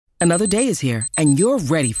Another day is here, and you're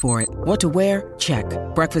ready for it. What to wear? Check.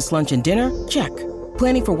 Breakfast, lunch, and dinner? Check.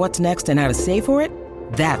 Planning for what's next and how to save for it?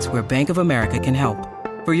 That's where Bank of America can help.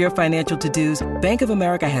 For your financial to-dos, Bank of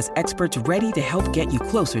America has experts ready to help get you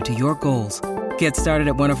closer to your goals. Get started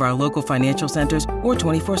at one of our local financial centers or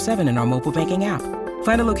 24/7 in our mobile banking app.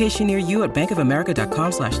 Find a location near you at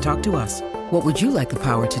bankofamerica.com/talktous. What would you like the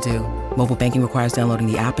power to do? Mobile banking requires downloading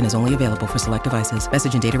the app and is only available for select devices.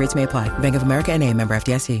 Message and data rates may apply. Bank of America N.A., member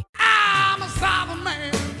FDIC. I'm a Southern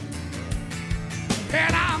man,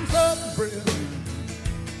 and I'm Southern bred.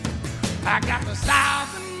 I got the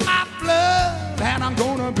South in my blood, and I'm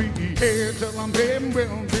gonna be here till I'm dead,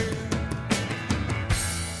 well dead.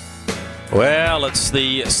 Well, it's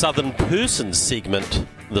the Southern Person segment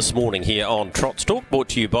this morning here on Trots Talk, brought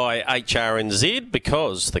to you by HRNZ,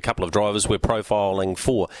 because the couple of drivers we're profiling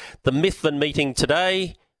for the Methven meeting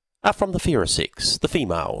today are from the fairer sex, the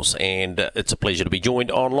females, and it's a pleasure to be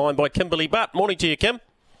joined online by Kimberly Butt. Morning to you, Kim.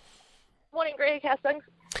 Morning, Greg. How's things?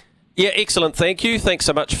 Yeah, excellent, thank you. Thanks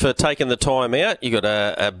so much for taking the time out. You got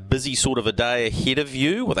a busy sort of a day ahead of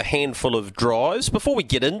you with a handful of drives. Before we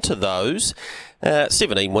get into those,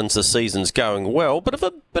 17 wins this season's going well. Bit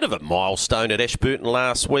of a milestone at Ashburton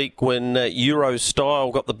last week when Euro Style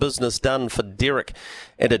got the business done for Derek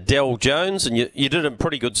and Adele Jones, and you did it in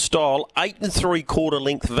pretty good style. 8 3/4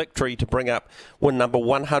 length victory to bring up win number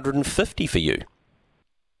 150 for you.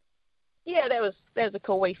 Yeah, that was a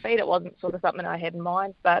cool wee feat. It wasn't sort of something I had in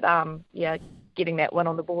mind, but yeah, getting that win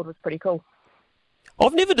on the board was pretty cool.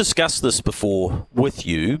 I've never discussed this before with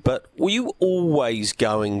you, but were you always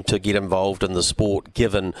going to get involved in the sport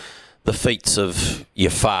given the feats of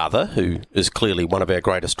your father, who is clearly one of our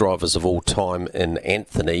greatest drivers of all time in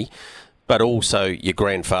Anthony, but also your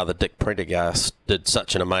grandfather Dick Prendergast did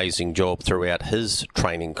such an amazing job throughout his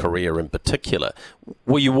training career in particular?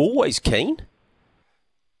 Were you always keen?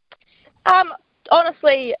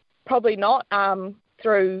 Honestly, probably not.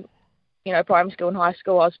 Through, primary school and high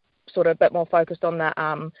school, I was sort of a bit more focused on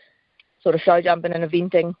the sort of show jumping and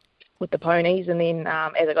eventing with the ponies. And then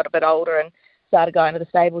as I got a bit older and started going to the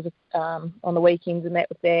stables on the weekends and that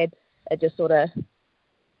with Dad, it just sort of,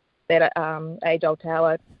 that age-old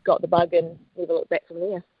tower got the bug and never looked back from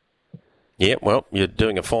there. Yeah, well, you're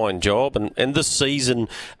doing a fine job. And this season,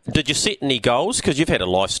 did you set any goals? Because you've had a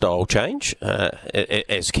lifestyle change,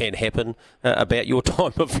 as can happen about your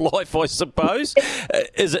time of life, I suppose.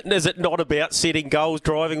 Is it not about setting goals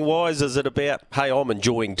driving-wise? Is it about, hey, I'm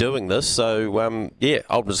enjoying doing this, so, I'm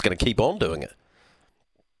just going to keep on doing it?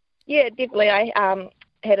 Yeah, definitely. I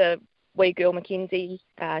had a wee girl, Mackenzie.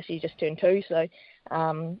 She just turned 2, so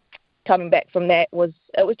coming back from that was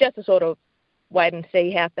just a sort of wait and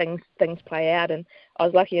see how things play out, and I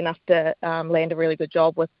was lucky enough to land a really good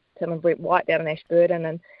job with Tim and Brett White down in Ashburton,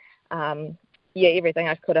 and everything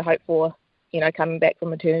I could have hoped for, coming back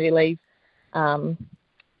from maternity leave,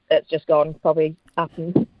 it's just gone probably up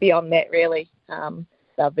and beyond that really.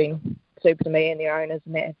 They've been super to me, and their owners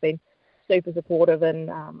and that have been super supportive, and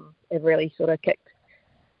have really sort of kicked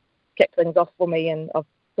things off for me, and I've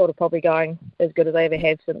sort of probably going as good as I ever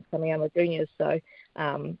have since coming out with juniors, so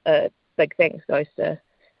big thanks goes to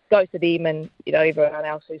them and everyone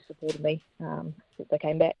else who supported me since I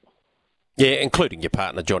came back. Yeah, including your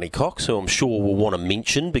partner Johnny Cox, who I'm sure will want to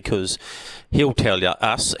mention, because he'll tell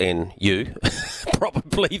us and you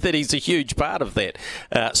probably that he's a huge part of that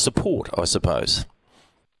support, I suppose.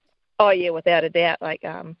 Oh yeah, without a doubt. Like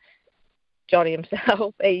Johnny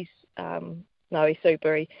himself, he's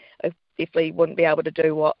super. I definitely wouldn't be able to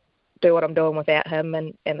do what I'm doing without him,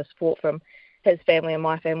 and the support from his family and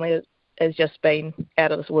my family has just been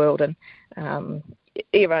out of this world, and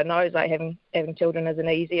everyone knows like having children isn't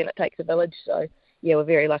easy and it takes a village, so yeah, we're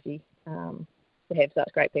very lucky to have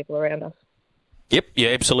such great people around us. Yep, you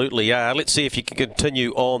absolutely are. Let's see if you can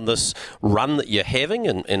continue on this run that you're having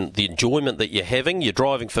and the enjoyment that you're having. You're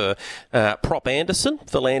driving for Prop Anderson,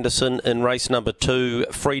 Phil Anderson, in race number 2,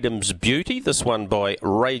 Freedom's Beauty. This one by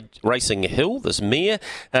Racing Hill, this mare.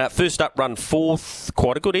 First up, run 4th.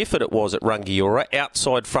 Quite a good effort it was at Rangiora.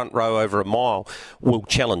 Outside front row over a mile. Will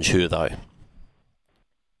challenge her, though.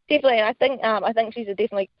 Definitely. I think she's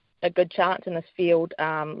definitely a good chance in this field.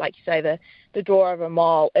 Like you say, the draw over a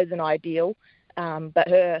mile isn't ideal. But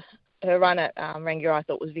her run at Rangiora I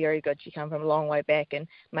thought was very good. She came from a long way back and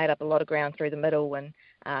made up a lot of ground through the middle, and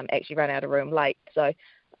actually ran out of room late. So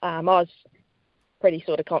I was pretty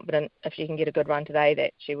sort of confident if she can get a good run today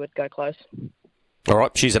that she would go close. All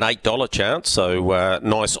right, she's an $8 chance, so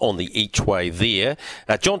nice on the each way there.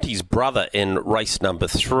 Jonty's brother in race number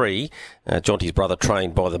 3. Jonty's brother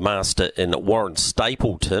trained by the master in Warren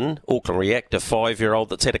Stapleton, Auckland Reactor 5-year-old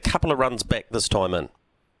that's had a couple of runs back this time in.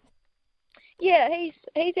 Yeah,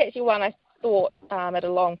 he's actually one I thought at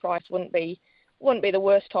a long price wouldn't be the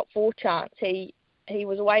worst top 4 chance. He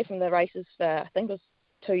was away from the races for, I think it was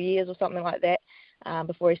 2 years or something like that,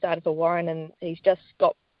 before he started for Warren, and he's just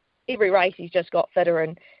got every race he's just got fitter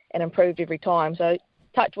and improved every time. So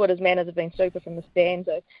touch wood, his manners have been super from the stand.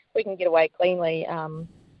 So if we can get away cleanly,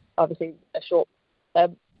 obviously a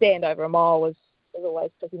stand over a mile is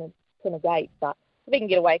always picking a gate, but if he can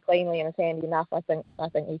get away cleanly and is handy enough, I think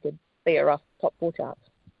he could be a rough top 4 chance.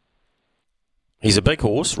 He's a big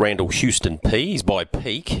horse, Randall Houston P. He's by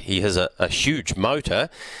Peak. He has a huge motor,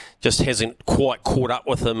 just hasn't quite caught up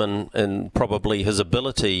with him and probably his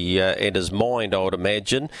ability and his mind, I would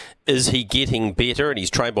imagine. Is he getting better? And he's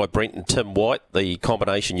trained by Brent and Tim White, the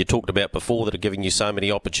combination you talked about before that are giving you so many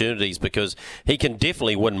opportunities, because he can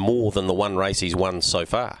definitely win more than the one race he's won so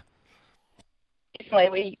far.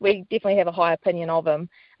 Definitely, we definitely have a high opinion of him,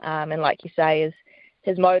 and like you say,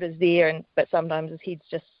 his motor's there, but sometimes his head's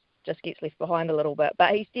just gets left behind a little bit.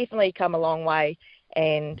 But he's definitely come a long way,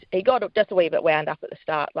 and he got just a wee bit wound up at the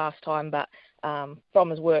start last time, but from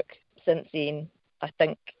his work since then, I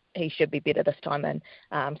think he should be better this time.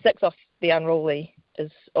 And 6 off the unruly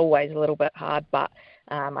is always a little bit hard, but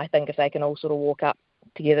I think if they can all sort of walk up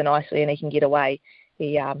together nicely and he can get away,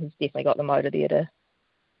 he's definitely got the motor there to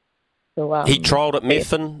he trialled at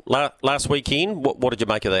Methven last weekend. What did you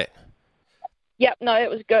make of that? Yep, no, it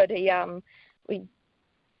was good. We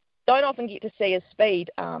don't often get to see his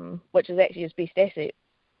speed, which is actually his best asset.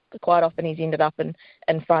 Quite often he's ended up in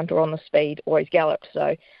front or on the speed, or he's galloped.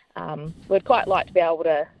 So we'd quite like to be able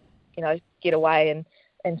to, get away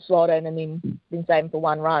and slot in and then save him for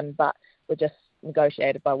one run. But we're just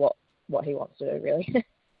negotiated by what he wants to do, really.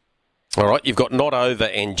 All right, you've got Not Over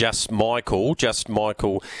and Just Michael. Just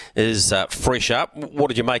Michael is fresh up. What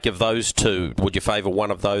did you make of those two? Would you favour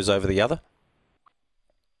one of those over the other?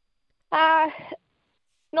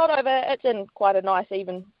 Not Over. It's in quite a nice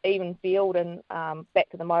even field, and Back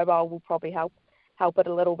to the Mobile will probably help it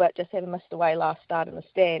a little bit. Just having missed away last start in the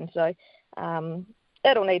stand, so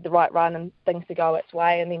it'll need the right run and things to go its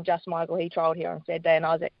way. And then Just Michael, he trialled here on Saturday, and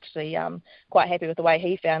I was actually quite happy with the way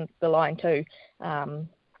he found the line too.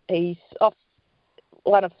 He's off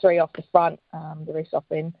 1 of 3 off the front, the rest off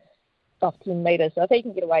 10 metres. So if he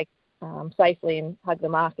can get away safely and hug the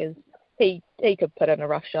markers, he could put in a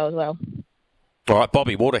rough show as well. All right,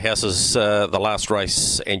 Bobby Waterhouse is the last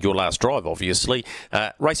race and your last drive, obviously.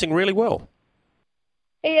 Racing really well.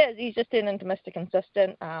 He is. He's just turned into Mr.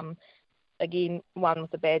 Consistent. Again, won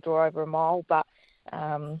with a bad draw over a mile, but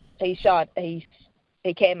he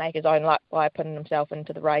can make his own luck by putting himself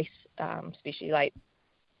into the race, especially late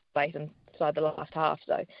inside the last half.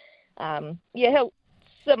 So, he'll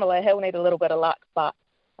need a little bit of luck, but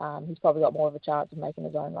he's probably got more of a chance of making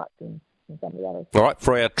his own luck than some of the others. All right,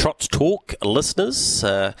 for our Trots Talk listeners,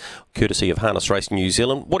 courtesy of Harness Racing New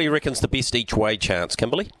Zealand, what do you reckon's the best each way chance,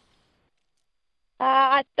 Kimberly?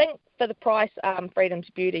 I think for the price, Freedom's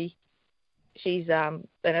Beauty, she's in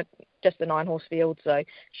just the 9-horse field, so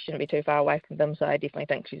she shouldn't be too far away from them, so I definitely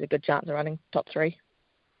think she's a good chance of running top 3.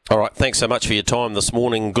 All right, thanks so much for your time this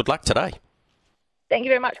morning. Good luck today. Thank you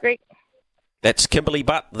very much, Greg. That's Kimberly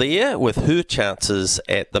Butt there with her chances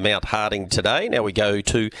at the Mount Harding today. Now we go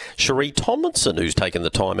to Sheree Tomlinson, who's taken the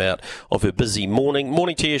time out of her busy morning.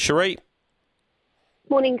 Morning to you, Sheree.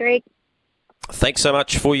 Morning, Greg. Thanks so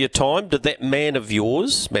much for your time. Did that man of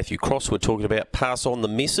yours, Matthew Cross, we're talking about, pass on the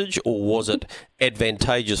message, or was it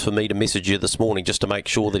advantageous for me to message you this morning just to make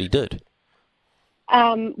sure that he did?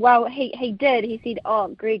 Well, he did. He said,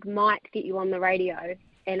 Greg might get you on the radio.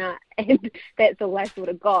 And that's all I sort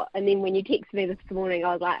of got. And then when you texted me this morning,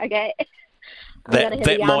 I was like, okay.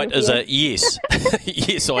 That might is a yes.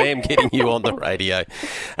 Yes, I am getting you on the radio.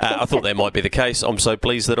 I thought that might be the case. I'm so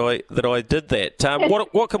pleased that I did that.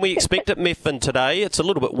 What can we expect at Methven today? It's a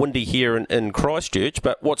little bit windy here in Christchurch,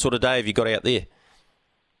 but what sort of day have you got out there?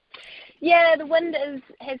 Yeah, the wind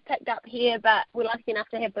has picked up here, but we're lucky enough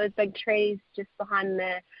to have those big trees just behind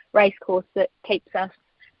the racecourse that keeps us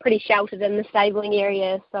pretty sheltered in the stabling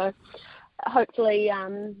area. So hopefully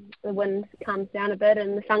the wind calms down a bit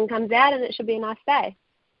and the sun comes out, and it should be a nice day.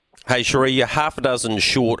 Hey, Sheree, you're half a dozen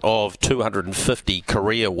short of 250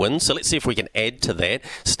 career wins, so let's see if we can add to that.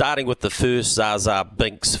 Starting with the first, Zaza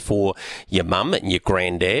Binks for your mum and your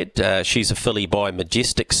granddad. She's a filly by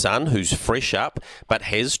Majestic Sun, who's fresh up, but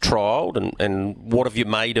has trialled. And what have you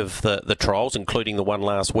made of the trials, including the one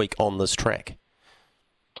last week on this track?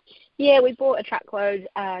 Yeah, we bought a truckload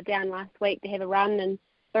down last week to have a run, and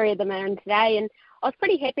 3 of them are in today. And I was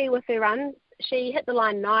pretty happy with her run. She hit the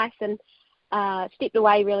line nice and stepped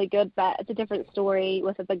away really good, but it's a different story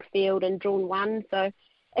with a big field and drawn 1. So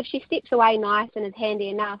if she steps away nice and is handy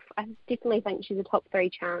enough, I definitely think she's a top 3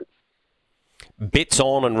 chance. Bets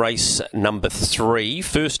on in race number 3.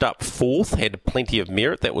 First up, fourth, had plenty of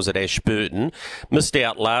merit. That was at Ashburton. Missed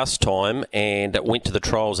out last time and went to the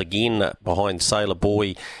trials again behind Sailor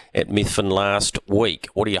Boy at Methven last week.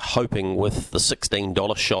 What are you hoping with the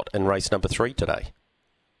 $16 shot in race number 3 today?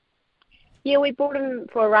 Yeah, we brought him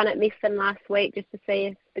for a run at Methven last week just to see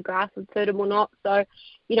if the grass would suit him or not. So,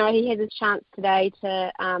 he has his chance today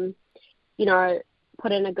to,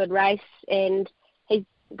 put in a good race, and he's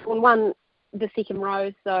won the second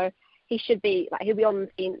row, so he should be he'll be on the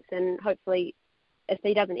fence, and hopefully if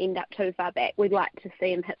he doesn't end up too far back, we'd like to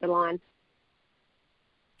see him hit the line.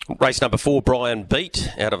 Race number 4, Brian Beat,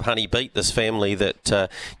 out of Honey Beat, this family that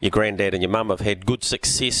your granddad and your mum have had good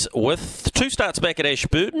success with. 2 starts back at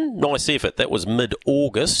Ashburton, nice effort. That was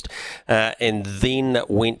mid-August, and then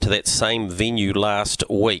went to that same venue last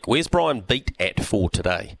week. Where's Brian Beat at for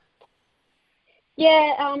today?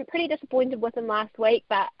 Yeah, pretty disappointed with him last week,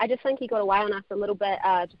 but I just think he got away on us a little bit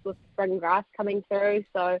just with spring grass coming through.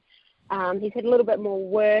 So he's had a little bit more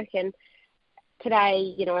work, and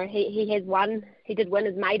today, he has won. He did win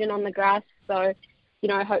his maiden on the grass. So,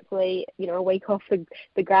 hopefully, a week off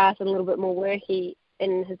the grass and a little bit more work,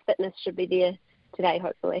 and his fitness should be there today,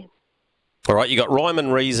 hopefully. All right, you got Rhyme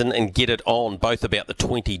and Reason and Get It On, both about the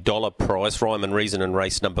 $20 price. Rhyme and Reason in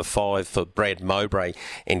race number 5 for Brad Mowbray,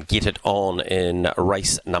 and Get It On in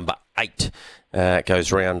race number 8.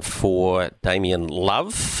 Goes round for Damien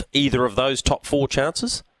Love. Either of those top 4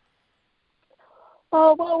 chances?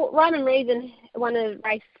 Oh, well, Rhyme and Reason won a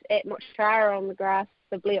race at Mochara on the grass,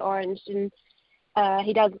 the Blair Orange, and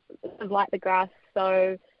he does like the grass.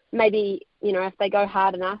 So maybe, if they go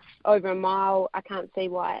hard enough over a mile, I can't see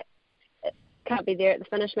why can't be there at the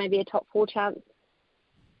finish, maybe a top 4 chance.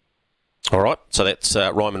 All right, so that's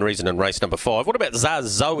Rhyme and Reason in race number 5. What about Zaz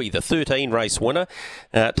Zoe, the 13 race winner?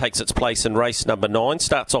 Takes its place in race number 9,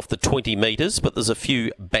 starts off the 20 metres, but there's a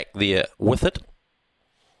few back there with it.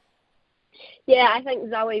 Yeah, I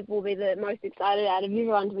think Zoe will be the most excited out of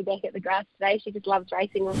everyone to be back at the grass today. She just loves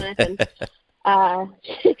racing on it,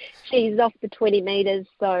 and she's off the 20 metres,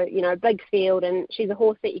 so, big field, and she's a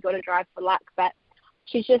horse that you've got to drive for luck, but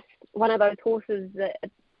she's just one of those horses that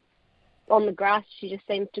on the grass she just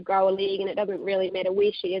seems to grow a leg, and it doesn't really matter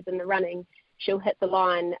where she is in the running, she'll hit the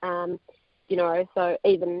line. So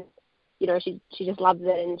even she just loves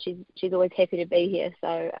it, and she's always happy to be here.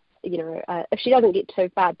 So if she doesn't get too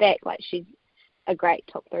far back, she's a great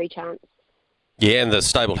top 3 chance. Yeah, and the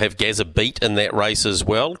stable have Gazza Beat in that race as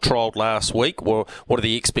well. Trialled last week. Well, what are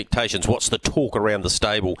the expectations? What's the talk around the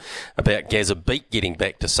stable about Gazza Beat getting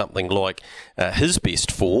back to something like his best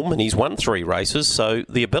form? And he's won 3 races, so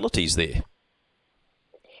the ability's there.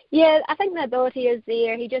 Yeah, I think the ability is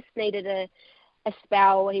there. He just needed a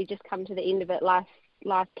spell. He just come to the end of it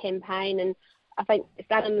last campaign, and I think it's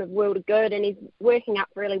done him the world of good, and he's working up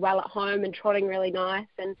really well at home and trotting really nice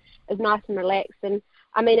and is nice and relaxed. And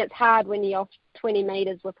I mean, it's hard when you're off 20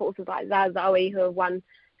 metres with horses like Zazoe who have won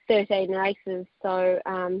 13 races. So,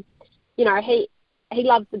 he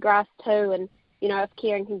loves the grass too. And, if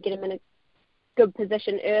Kieran can get him in a good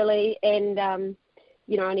position early and, and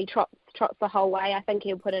he trots the whole way, I think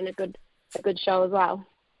he'll put in a good show as well.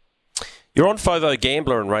 You're on Fovo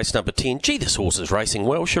Gambler in race number 10. Gee, this horse is racing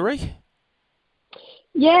well, Sheree.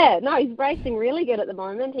 Yeah, no, he's racing really good at the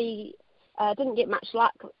moment. He didn't get much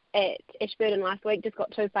luck at Ashburton last week, just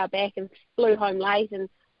got too far back and flew home late and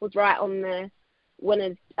was right on the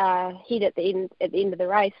winner's head at the end of the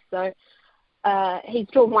race. So he's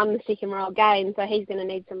drawn 1 the second row again, so he's going to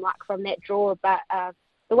need some luck from that draw. But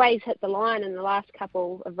the way he's hit the line in the last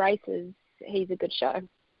couple of races, he's a good show.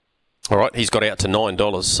 All right, he's got out to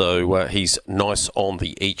 $9, so he's nice on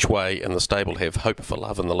the each way, and the stable have Hope for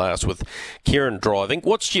Love in the last with Kieran driving.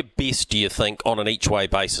 What's your best, do you think, on an each way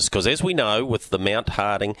basis? Because as we know, with the Mount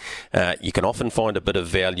Harding, you can often find a bit of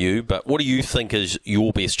value, but what do you think is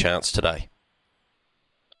your best chance today?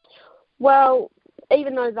 Well,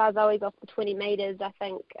 even though Zazoe's off the 20 metres, I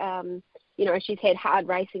think, she's had hard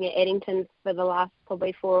racing at Addington for the last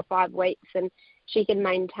probably 4 or 5 weeks, and she can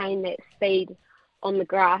maintain that speed on the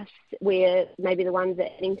grass, where maybe the ones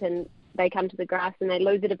at Addington, they come to the grass and they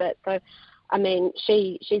lose it a bit. So, I mean,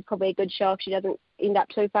 she's probably a good show if she doesn't end up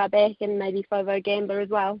too far back, and maybe Fovo Gambler as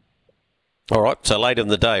well. All right, so later in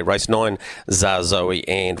the day, race 9, Zazoe,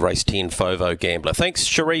 and race 10, Fovo Gambler. Thanks,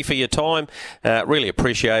 Sheree, for your time. Really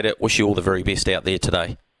appreciate it. Wish you all the very best out there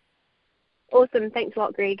today. Awesome. Thanks a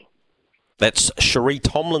lot, Greg. That's Sheree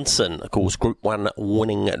Tomlinson, of course, Group 1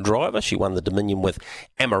 winning driver. She won the Dominion with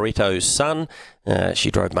Amaretto's son. She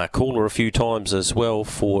drove Marcoola a few times as well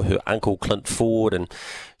for her uncle Clint Ford, and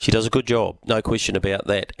she does a good job, no question about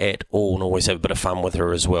that at all, and always have a bit of fun with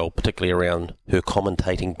her as well, particularly around her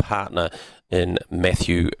commentating partner in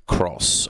Matthew Cross.